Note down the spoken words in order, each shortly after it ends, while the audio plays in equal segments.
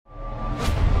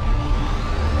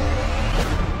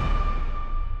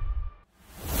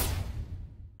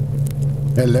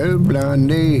Hello,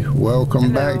 Blondie.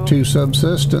 Welcome back to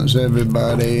Subsistence,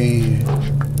 everybody.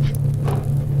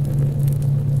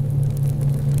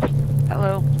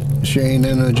 Hello. She ain't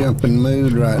in a jumping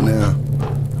mood right now.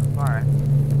 Alright.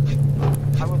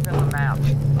 I was in the map.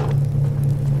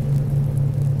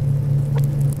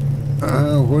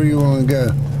 Where you want to go?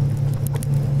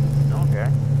 Okay.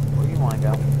 Where do you want to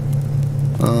go?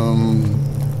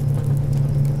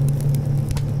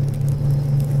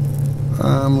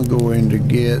 I'm going to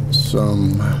get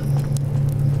some...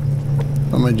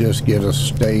 I'm gonna just get a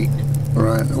steak.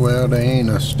 Right, well, they ain't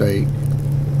a steak.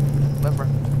 Liver.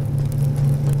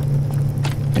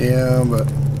 Yeah,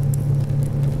 but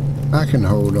I can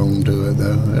hold on to it,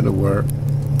 though. It'll work.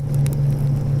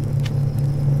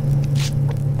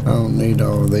 I don't need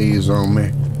all of these on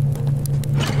me.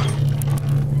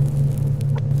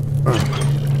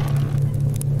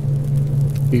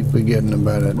 Keep forgetting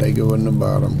about it. They go in the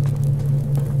bottom.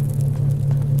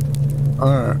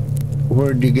 Alright.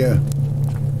 Where'd you go?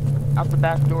 Out the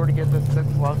back door to get this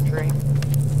 6-log tree.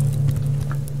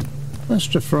 That's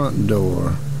the front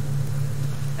door.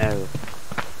 No.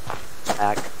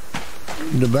 Back.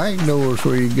 The back door is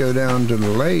where you go down to the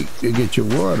lake to get your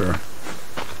water.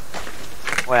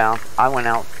 Well, I went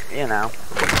out, you know.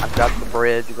 I've got the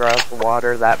bridge across the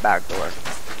water, that back door.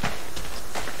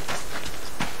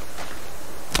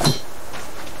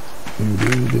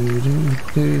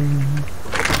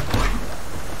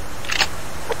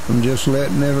 I'm just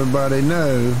letting everybody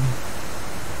know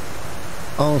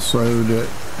also that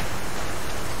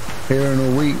here in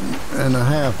a week and a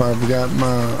half I've got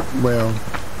my, well,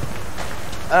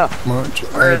 March,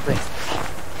 where April. Is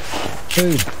he?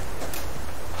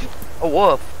 Who? A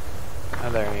wolf.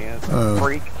 Oh, there he is.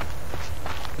 Freak.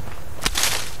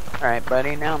 Alright,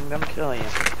 buddy, now I'm gonna kill you.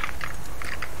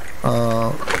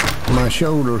 My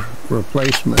shoulder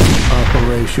replacement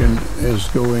operation is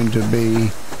going to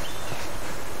be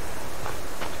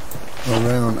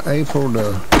around April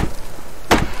the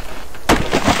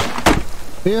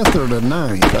 5th or the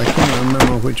 9th. I can't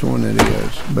remember which one it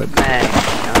is, but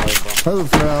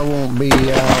hopefully I won't be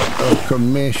out of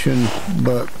commission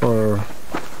but for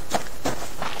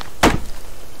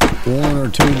 1 or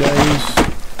 2 days.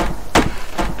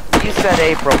 You said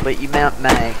April, but you meant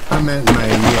May. I meant May,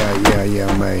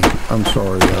 yeah, May. I'm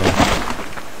sorry, y'all.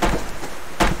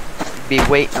 Be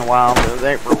waiting a while till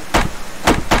April.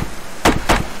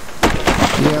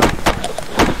 Yeah.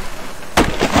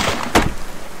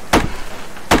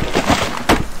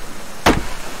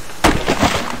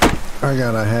 I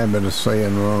got a habit of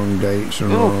saying wrong dates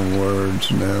and wrong words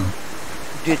now.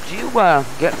 Did you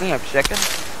get me a chicken?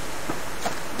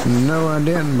 No, I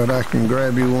didn't, but I can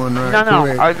grab you one quick. No,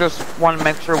 I just want to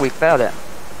make sure we fed it.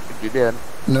 If you did.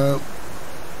 No.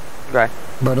 Okay.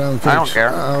 But I don't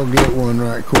care. I'll get one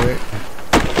right quick.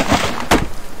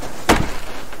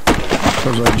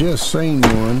 Because I just seen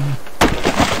one.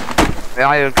 Yeah,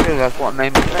 I did too. That's what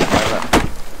made me think of it.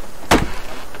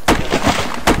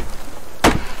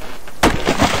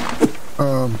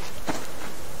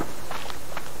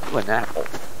 An apple.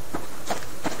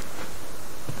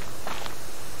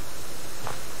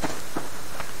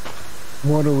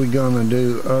 What are we gonna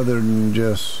do other than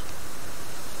just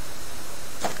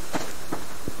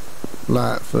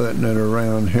lightfooting it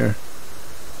around here?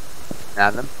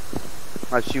 Nothing.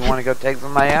 Unless you want to go take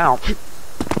somebody out.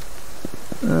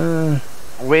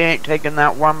 We ain't taking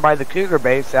that one by the cougar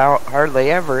base out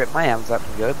hardly ever. It might have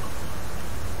something good.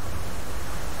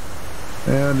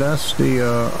 Yeah, that's the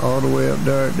all the way up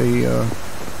there at the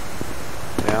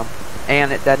yeah,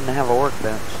 and it doesn't have a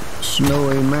workbench.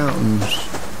 Snowy Mountains.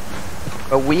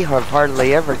 But we have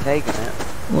hardly ever taken it.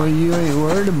 Well, you ain't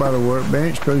worried about a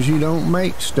workbench because you don't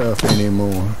make stuff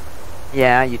anymore.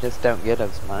 Yeah, you just don't get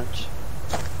as much.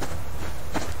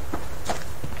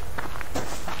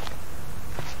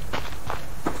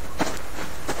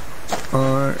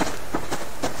 Alright.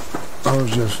 I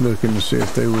was just looking to see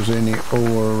if there was any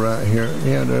ore right here.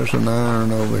 Yeah, there's an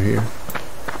iron over here.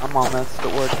 I'm almost at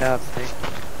ore casting.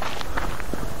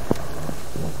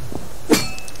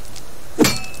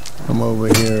 I'm over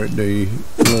here at the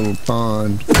little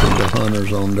pond with the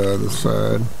hunters on the other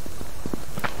side.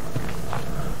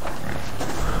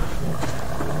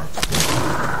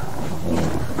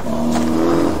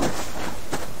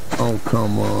 Oh,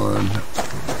 come on.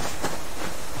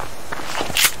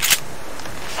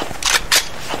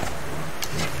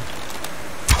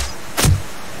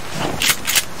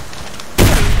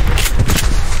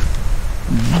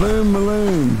 Boom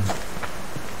balloon.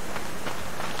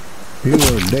 You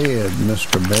are dead,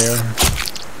 Mr. Bear.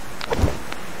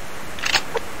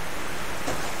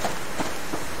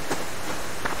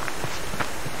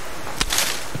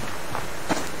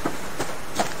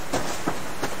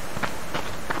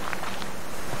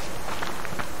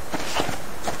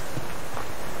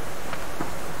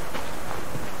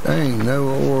 ain't no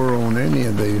ore on any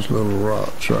of these little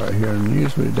rocks right here, and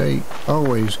usually they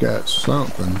always got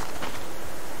something.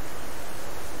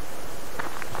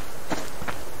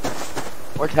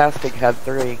 Ortastic had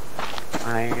 3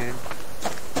 iron.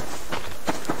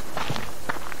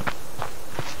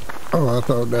 Oh, I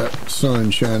thought that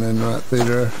sun shining right through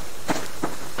there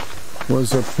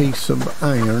was a piece of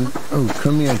iron. Oh,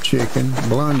 come here, chicken.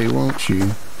 Blondie wants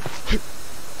you.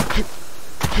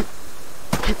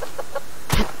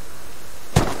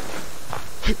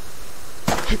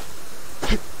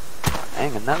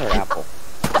 Dang, another apple.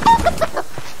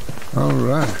 All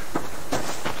right.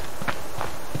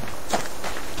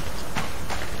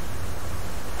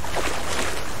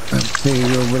 I see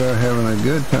you over there having a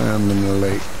good time in the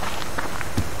lake.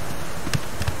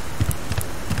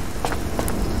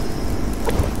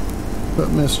 Put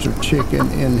Mr.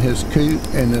 Chicken in his coop,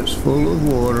 and it's full of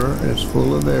water, it's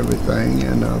full of everything,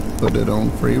 and I'll put it on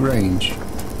free range.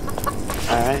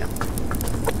 Alright.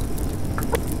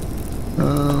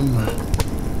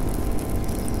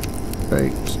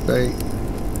 Steak.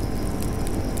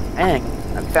 Dang,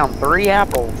 I found 3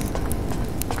 apples.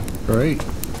 Great.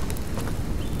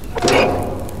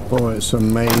 Boy, it's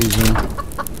amazing.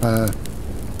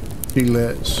 She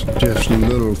lets just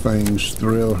little things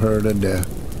thrill her to death.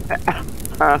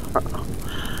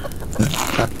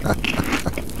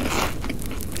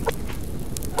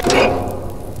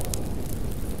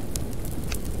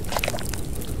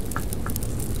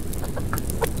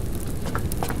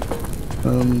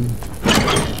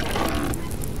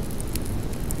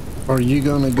 Are you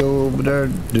gonna go over there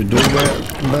to do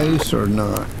that base or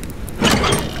not?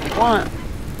 If you want,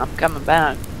 I'm coming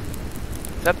back.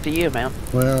 It's up to you, man.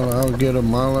 Well, I'll get a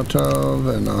Molotov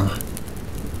and a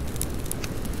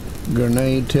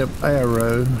grenade tip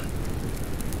arrow.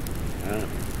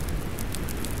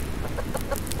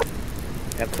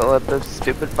 Have to let those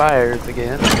stupid fires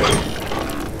again.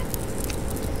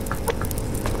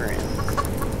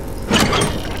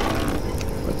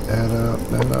 Put that up.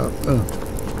 Oh.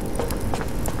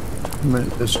 I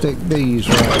meant to stick these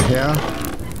right here.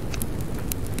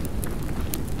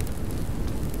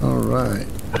 Alright.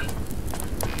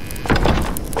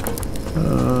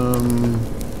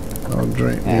 I'll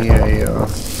drink me a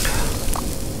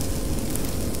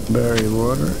berry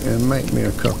water and make me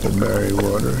a couple berry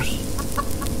waters.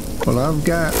 Well, I've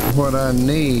got what I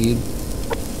need,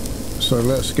 so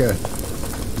let's go.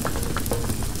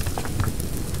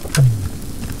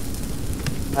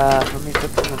 Let me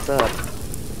put this up.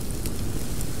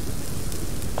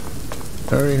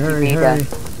 Hurry.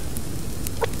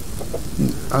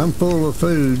 I'm full of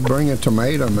food. Bring a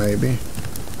tomato, maybe.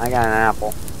 I got an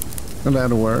apple. Well,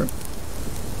 that'll work.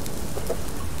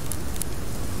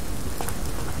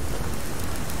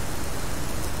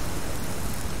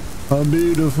 A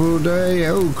beautiful day.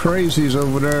 Oh, Crazy's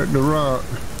over there at the rock.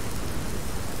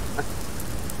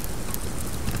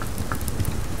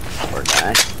 Poor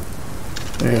guy.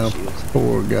 Yeah, Issues.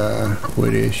 poor guy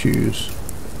with issues.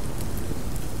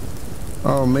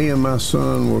 Oh, me and my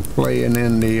son were playing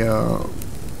in the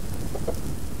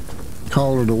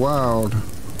Call of the Wild,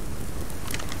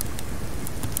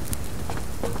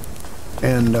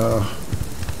 and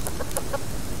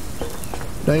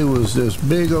there was this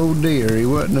big old deer. He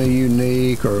wasn't a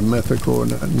unique or a mythical or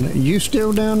nothing. You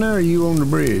still down there, or are you on the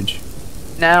bridge?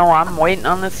 No, I'm waiting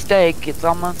on the steak. It's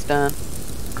almost done.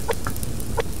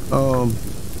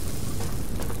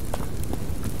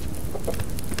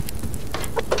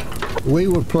 We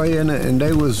were playing it, and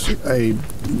there was a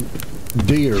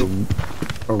deer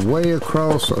way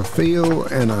across a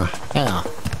field and a half.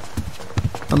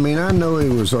 I mean, I know he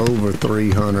was over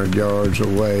 300 yards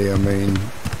away. I mean,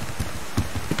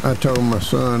 I told my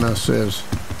son, I says,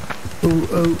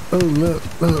 oh, look,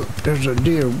 there's a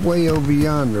deer way over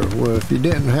yonder. Well, if you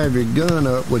didn't have your gun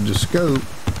up with the scope,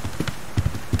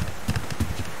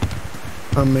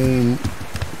 I mean,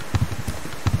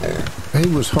 he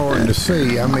was hard to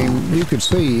see. I mean, you could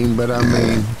see him, but I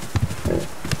mean,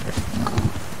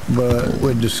 but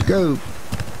with the scope,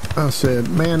 I said,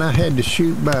 man, I had to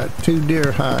shoot about 2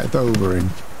 deer height over him.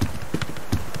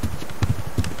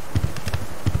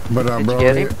 But I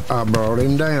brought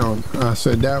him down. I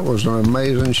said that was an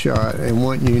amazing shot, and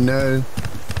wouldn't you know?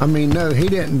 I mean, no, he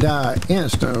didn't die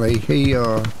instantly. He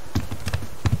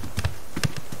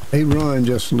run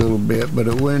just a little bit, but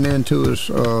it went into his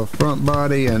front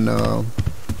body, and I'm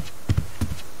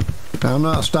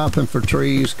not stopping for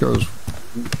trees because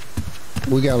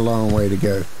we got a long way to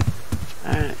go.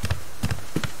 Alright.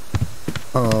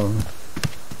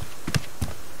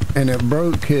 And it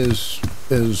broke his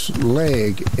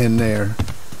leg in there.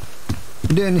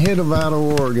 Didn't hit a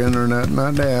vital organ or nothing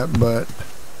like that, but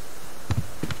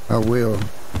I will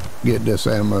get this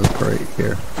ammo crate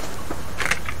here.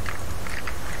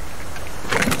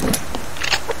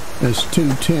 It's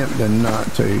too tempting not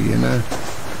to, you know?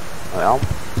 Well,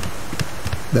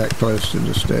 that close to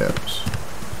the steps.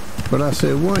 But I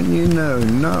said, wouldn't you know,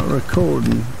 not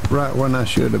recording right when I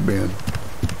should have been.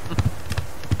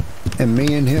 And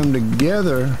me and him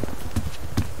together,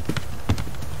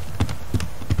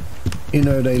 you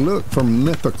know, they look for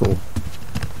mythical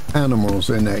animals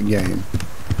in that game.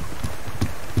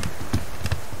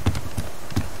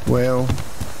 Well,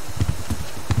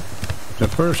 the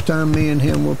first time me and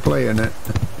him were playing it,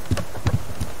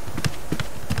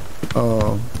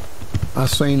 I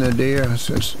seen a deer. I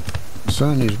says,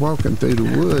 son, he's walking through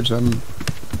the woods.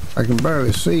 I can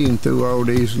barely see him through all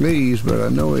these leaves, but I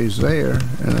know he's there,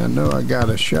 and I know I got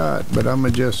a shot, but I'm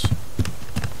gonna just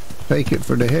take it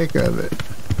for the heck of it.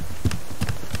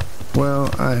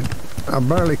 Well, I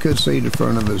barely could see the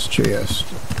front of his chest,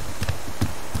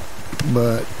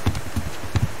 but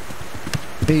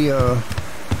he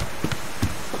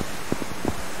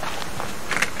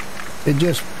it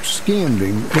just skimmed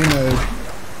him, you know.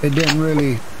 It didn't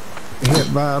really hit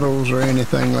vitals or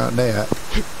anything like that.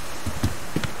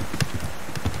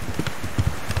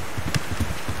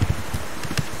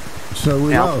 So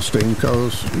we lost him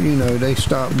because, you know, they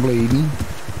stopped bleeding.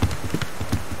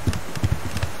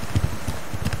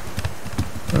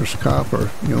 There's copper.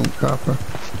 You want copper?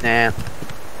 Nah.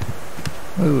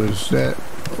 Who is that?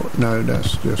 No,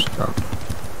 that's just copper.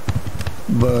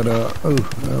 But, oh,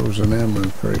 that was an ammo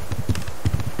crate.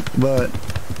 But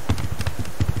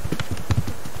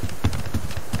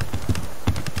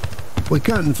we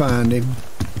couldn't find him,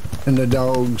 and the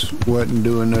dogs wasn't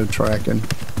doing no tracking.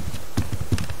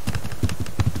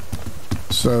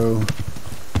 So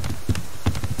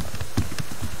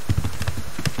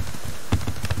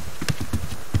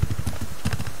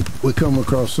we come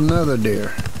across another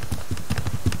deer.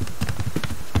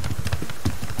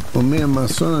 Well, me and my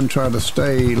son try to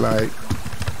stay like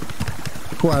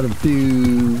quite a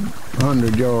few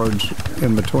 100 yards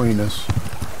in between us,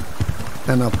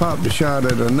 and I popped a shot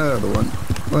at another one.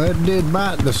 Well, it did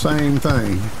bite the same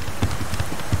thing.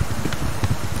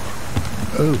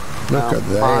 Oh, look at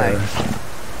there.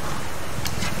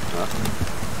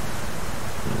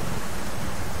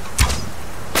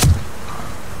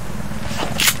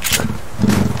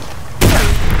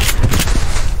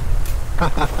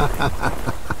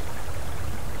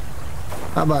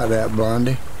 How about that,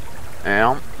 Blondie?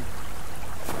 Yeah.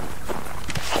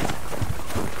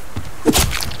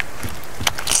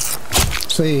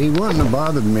 See, he wouldn't have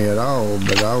bothered me at all,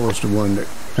 but I was the one that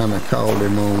kind of called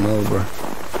him on over.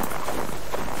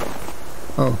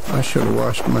 Oh, I should have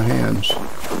washed my hands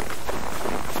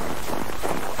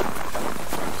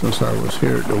since I was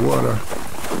here at the water.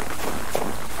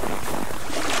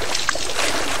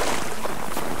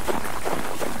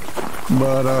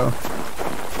 But,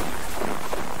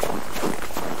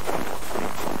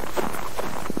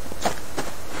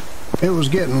 it was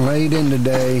getting late in the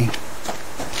day.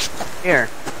 Here.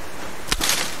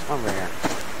 Over here.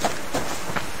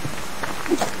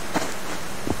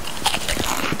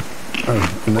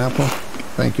 Oh, an apple?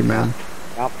 Thank you, ma'am.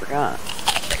 I forgot.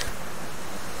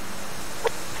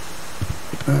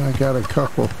 I got a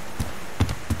couple.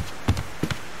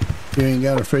 You ain't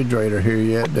got a refrigerator here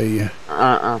yet, do you?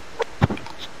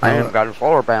 I haven't got a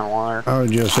solar panel on there. I'll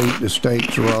just eat the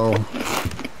steaks raw.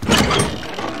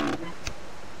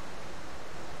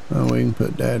 Oh, we can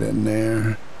put that in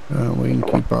there. We can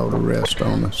keep all the rest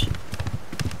on us.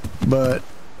 But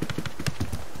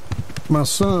my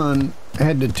son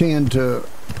had to tend to...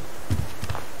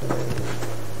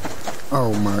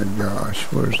 Oh my gosh,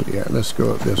 where's he at? Let's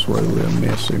go up this way. We'll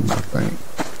miss him, I think.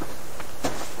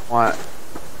 What?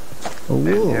 A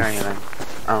wolf.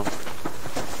 Oh.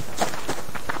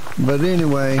 But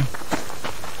anyway,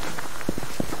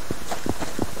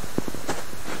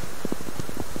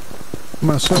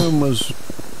 my son was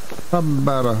probably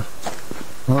about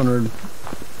 100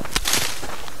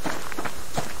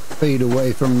 feet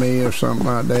away from me or something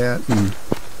like that, and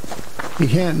he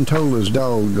hadn't told his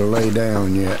dog to lay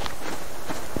down yet.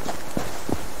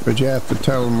 But you have to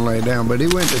tell him to lay down. But he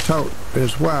went to talk to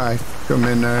his wife, come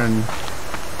in there and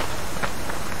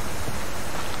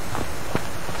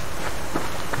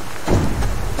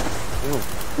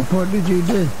what did you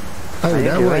do? Oh,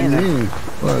 that wasn't you,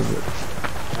 was it?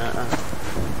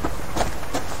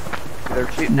 They're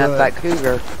shooting at that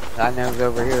cougar. I know it's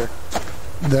over here.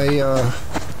 They, oh,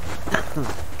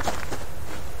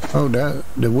 that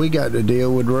we got to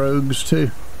deal with rogues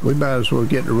too. We might as well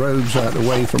get the rogues out of the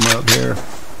way from up here.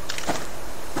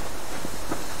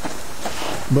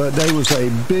 but there was a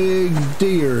big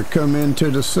deer come into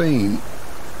the scene.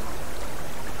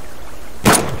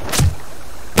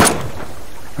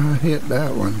 I hit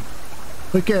that one.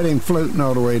 Look at him floating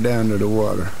all the way down to the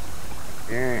water.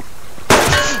 Yeah.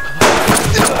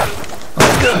 Oh,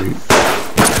 shoot.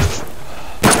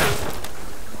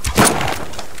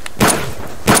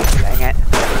 Dang it.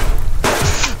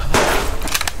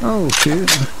 Oh, shoot.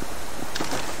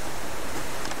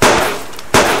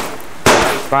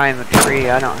 Behind the tree,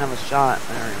 I don't have a shot.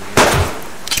 There he is.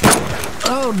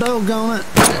 Oh, doggone it.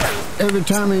 Every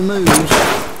time he moves.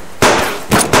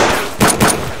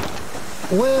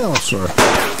 Well, sir.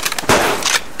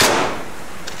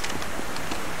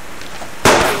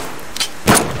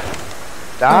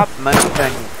 Stop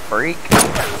moving, freak.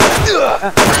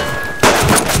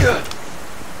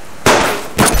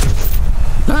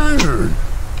 Darn.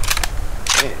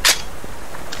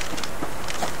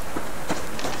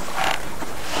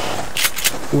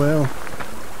 Well,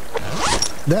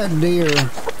 that deer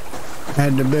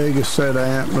had the biggest set of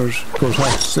antlers. Of course, I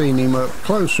seen him up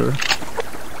closer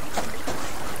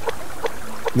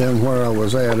than where I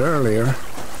was at earlier.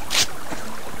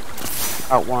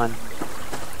 Got one.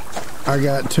 I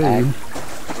got two.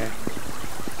 Okay.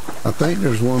 I think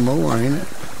there's one more, ain't it?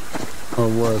 Or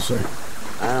was there?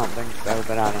 I don't think so,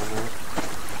 but I don't know.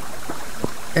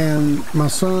 And my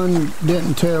son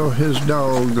didn't tell his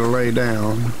dog to lay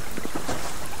down,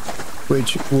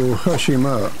 which will hush him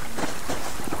up.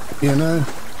 You know?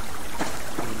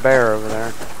 There's a bear over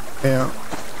there. Yeah.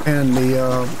 And the,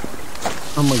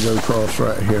 I'm gonna go across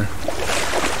right here.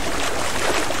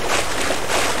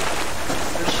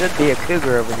 There should be a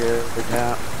cougar over here at the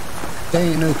top. There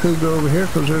ain't no cougar over here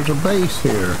because there's a base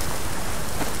here.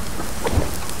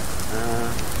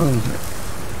 Okay.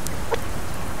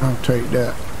 I'll take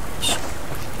that.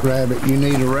 Rabbit. You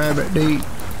need a rabbit to eat?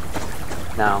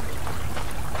 No.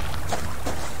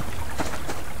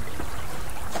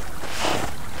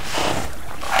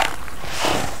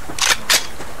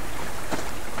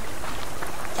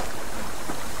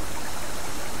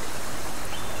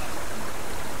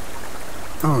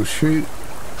 Oh, shoot.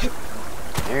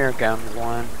 Here comes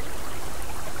one.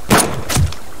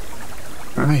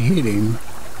 I hit him.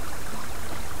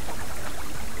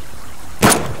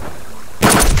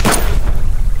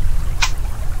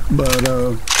 But,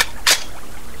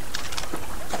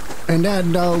 and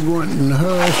that dog wouldn't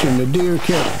hush, and the deer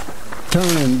kept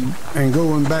turning and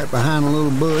going back behind a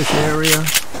little bush area.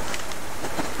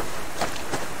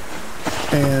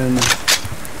 And,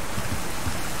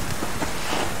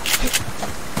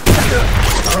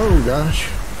 oh gosh.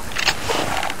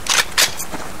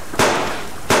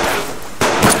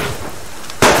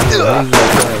 Oh, he's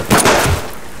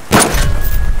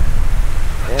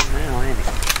Dead now, ain't he?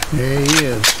 there he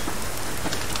is.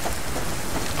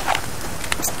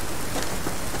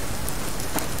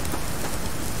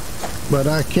 But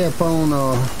I kept on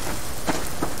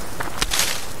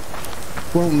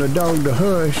wanting the dog to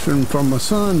hush and for my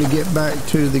son to get back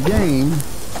to the game.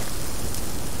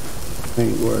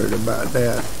 Ain't worried about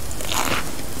that.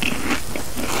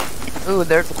 Ooh,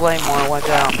 there's a claymore. Watch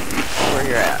out. Where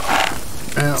you're at.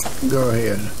 Out, go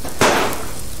ahead.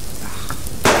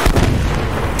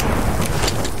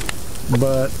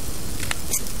 But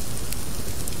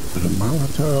put a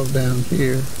Molotov down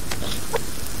here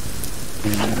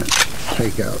and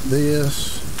take out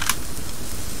this,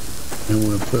 and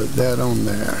we'll put that on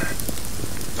there.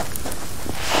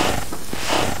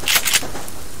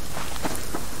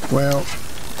 Well,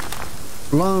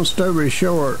 long story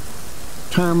short,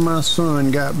 time my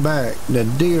son got back, the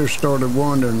deer started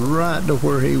wandering right to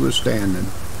where he was standing.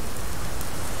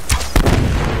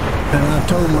 And I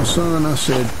told my son, I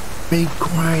said, be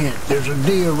quiet, there's a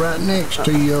deer right next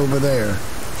to you over there.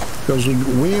 Because the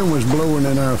wind was blowing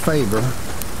in our favor,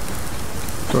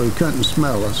 so he couldn't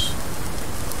smell us.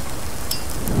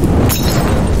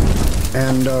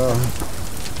 And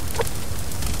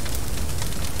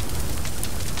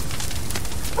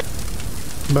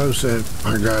Bo said,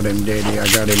 I got him, Daddy, I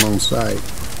got him on sight.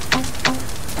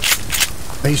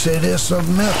 He said, it's a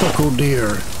mythical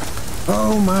deer.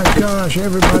 Oh my gosh,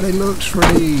 everybody looks for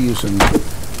these. And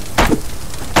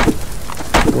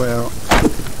well,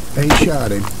 he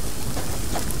shot him.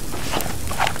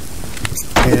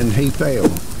 And he fell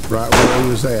right where he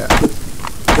was at.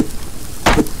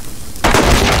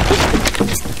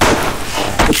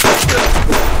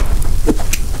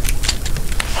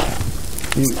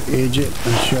 You idiot,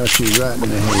 I shot you right in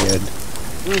the head.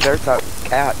 Ooh, there's that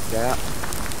cat, yeah.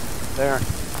 There.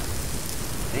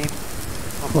 See?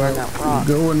 Well, that rock.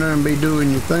 go in there and be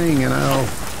doing your thing and I'll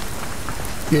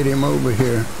get him over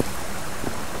here.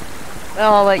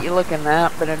 Well, I'll let you look in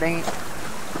that, but it ain't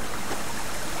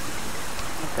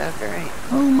that great.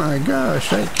 Oh my gosh,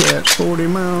 that cat's 40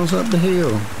 miles up the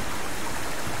hill.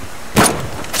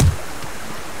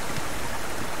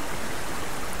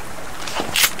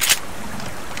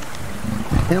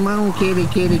 Come on, kitty,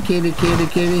 kitty, kitty, kitty,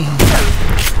 kitty.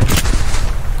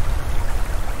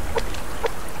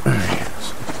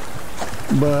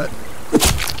 But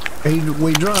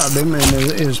we dropped him, and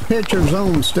his picture's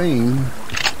on Steam.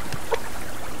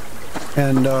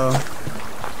 And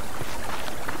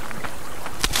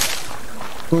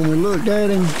when we looked at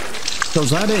him,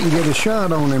 because I didn't get a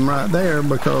shot on him right there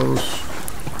because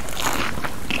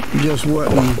it just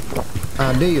wasn't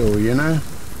ideal, you know?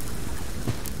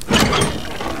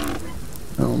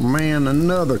 Oh man,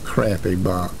 another crappy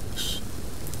box.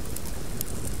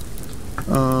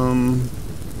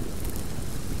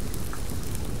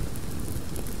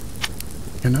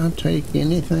 Can I take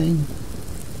anything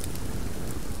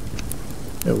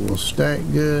that will stack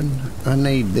good? I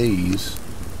need these.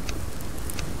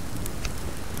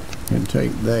 Can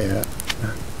take that,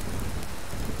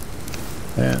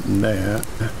 that and that.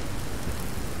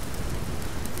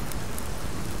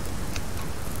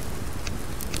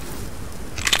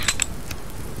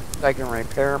 I can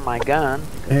repair my gun.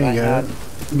 There you go.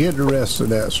 Get the rest of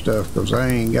that stuff because I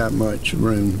ain't got much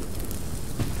room.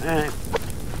 Alright.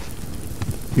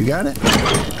 You got it?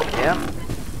 Yeah.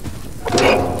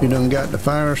 You done got the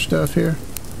fire stuff here?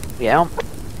 Yeah.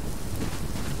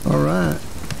 Alright.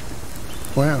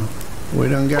 Wow. We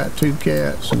done got 2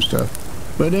 cats and stuff.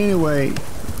 But anyway,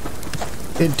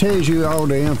 it tells you all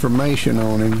the information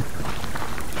on him,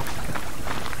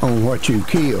 on what you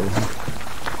killed.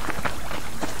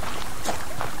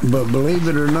 But believe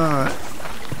it or not,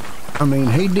 I mean,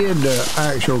 he did the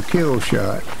actual kill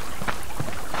shot.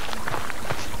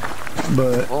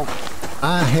 But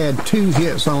I had 2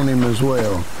 hits on him as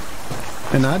well.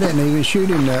 And I didn't even shoot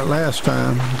him that last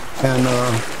time. And,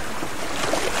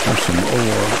 there's some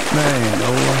ore. Man,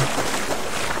 ore.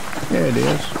 There it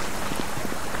is.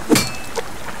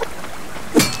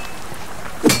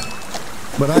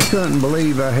 But I couldn't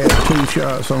believe I had 2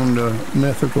 shots on the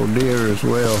mythical deer as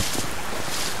well.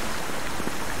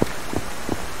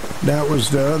 That was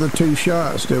the other 2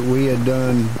 shots that we had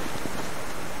done,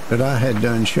 that I had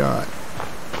done shot.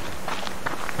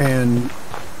 And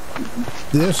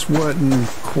this wasn't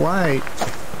quite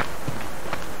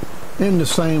in the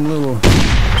same little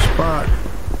spot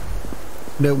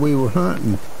that we were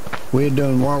hunting. We had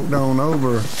done walked on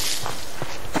over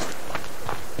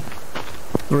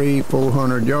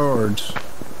 300-400 yards.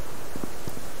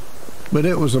 But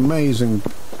it was amazing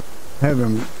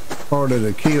having part of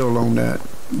the kill on that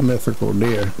mythical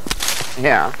deer.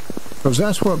 Yeah. Because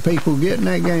that's what people get in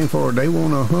that game for. They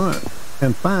want to hunt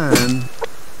and find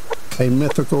a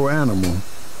mythical animal,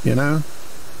 you know?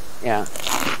 Yeah.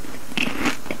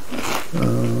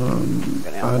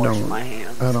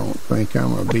 I don't think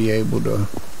I'm going to be able to...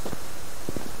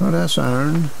 Oh, that's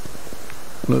iron.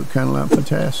 Look kind of like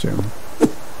potassium.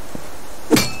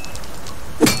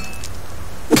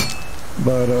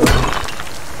 But,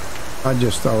 I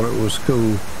just thought it was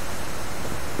cool.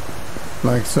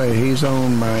 Like I say, he's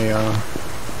on my,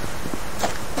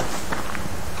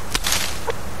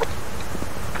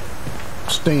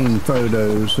 Steam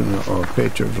photos or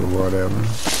pictures or whatever.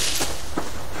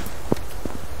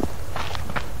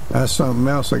 That's something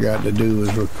else I got to do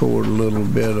is record a little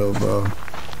bit of,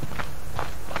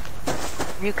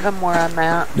 You come where I'm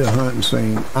at. The hunting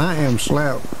scene. I am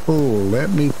slap full.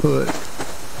 Let me put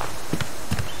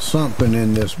something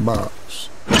in this box.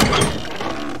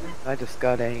 I just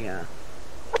got a,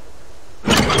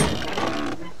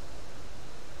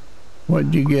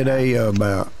 What'd you get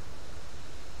about?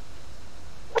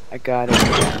 I got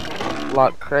a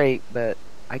locked crate, but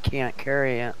I can't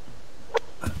carry it.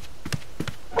 Let's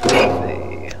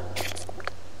see.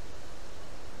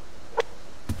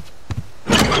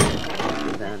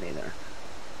 Not that either.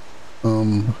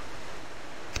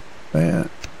 That.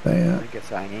 I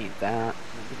guess I need that.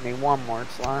 Give me one more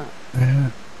slot. Yeah.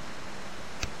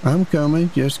 I'm coming.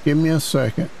 Just give me a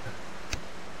second.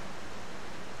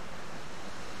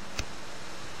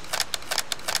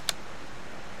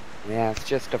 Yeah, it's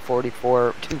just a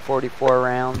 244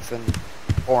 rounds and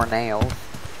 4 nails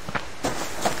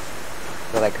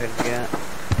that I couldn't get.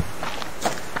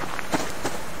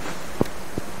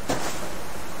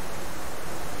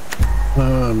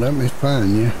 Let me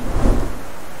find you.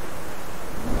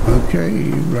 Okay,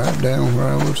 right down where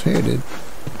I was headed.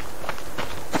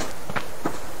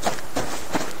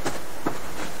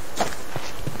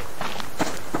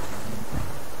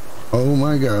 Oh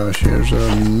my gosh, here's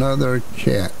another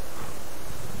cat.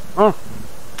 Oh.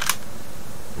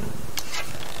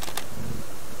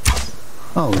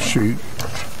 Oh, shoot.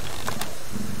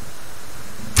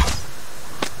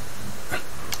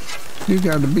 You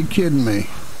got to be kidding me.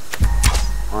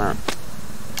 What?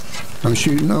 I'm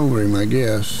shooting over him, I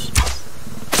guess.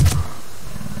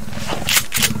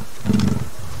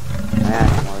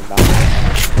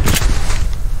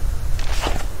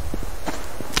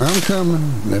 I'm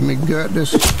coming. Let me gut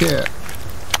this cat.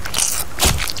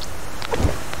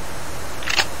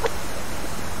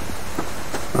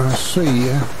 I see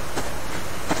ya.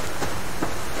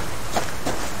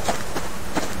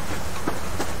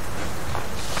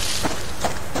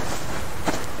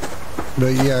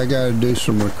 But yeah, I gotta do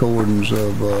some recordings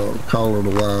of Call of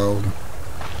the Wild.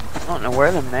 I don't know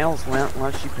where the nails went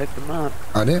unless you picked them up.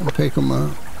 I didn't pick them up.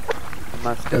 You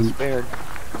must have disappeared.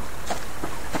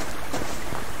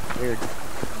 Weird.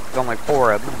 There's only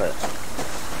 4 of them, but...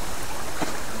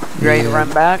 You ready to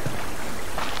run back?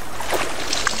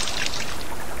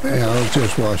 Yeah, I was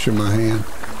just washing my hand.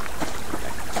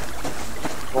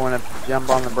 Going to jump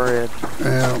on the bridge.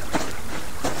 Yeah.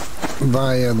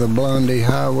 Via the Blondie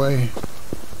Highway.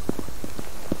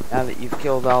 Now that you've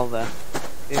killed all the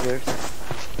cougars.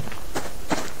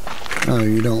 Oh,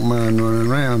 you don't mind running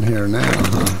around here now,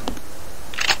 huh?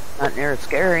 Not near as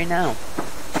scary now.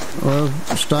 Well,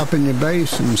 stop in your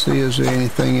base and see is there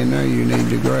anything in there you need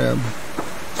to grab.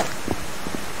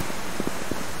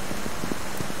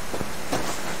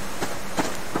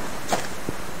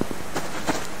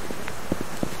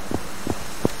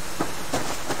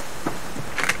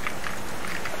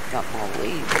 Got more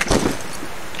leaves.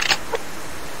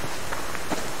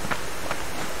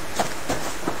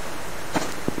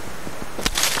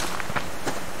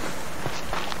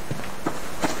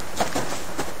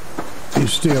 You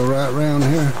still right around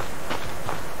here?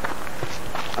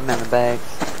 I'm in the bags.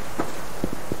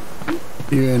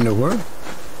 You in the where?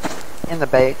 In the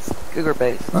base. Cougar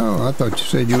base. Oh, I thought you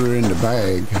said you were in the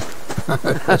bag.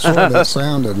 That's what it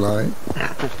sounded like.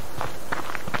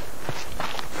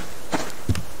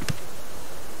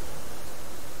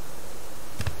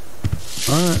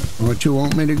 Alright, what you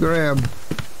want me to grab?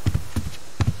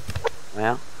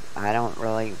 Well, I don't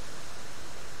really...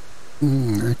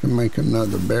 I can make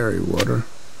another berry water.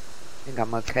 I think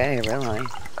I'm okay, really.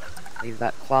 Leave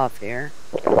that cloth here.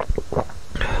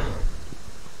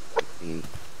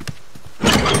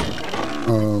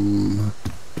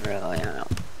 Really, I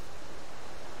don't...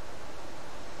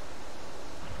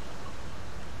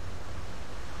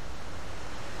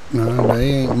 No,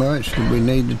 they ain't much that we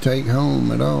need to take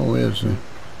home at all, is there?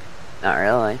 Not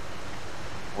really.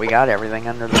 We got everything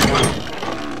under the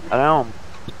roof. At home.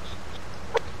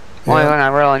 Only thing I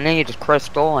really need is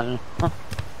crystal and...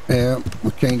 Yeah,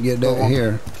 we can't get that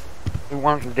here. Who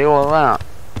wants to deal with that?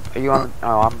 Are you on...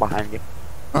 Oh, I'm behind you.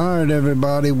 Alright,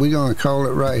 everybody, we're going to call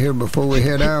it right here before we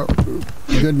head out.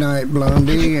 Good night,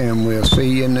 Blondie, and we'll see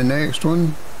you in the next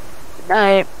one. Good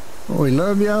night. Well, we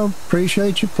love y'all.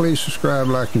 Appreciate you. Please subscribe,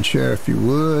 like, and share if you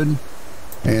would.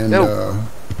 And,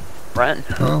 Brent.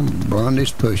 Oh,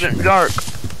 Blondie's pushing me. Dark.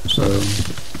 So,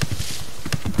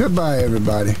 goodbye,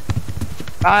 everybody.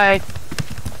 Bye.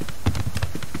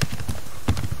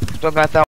 Still got that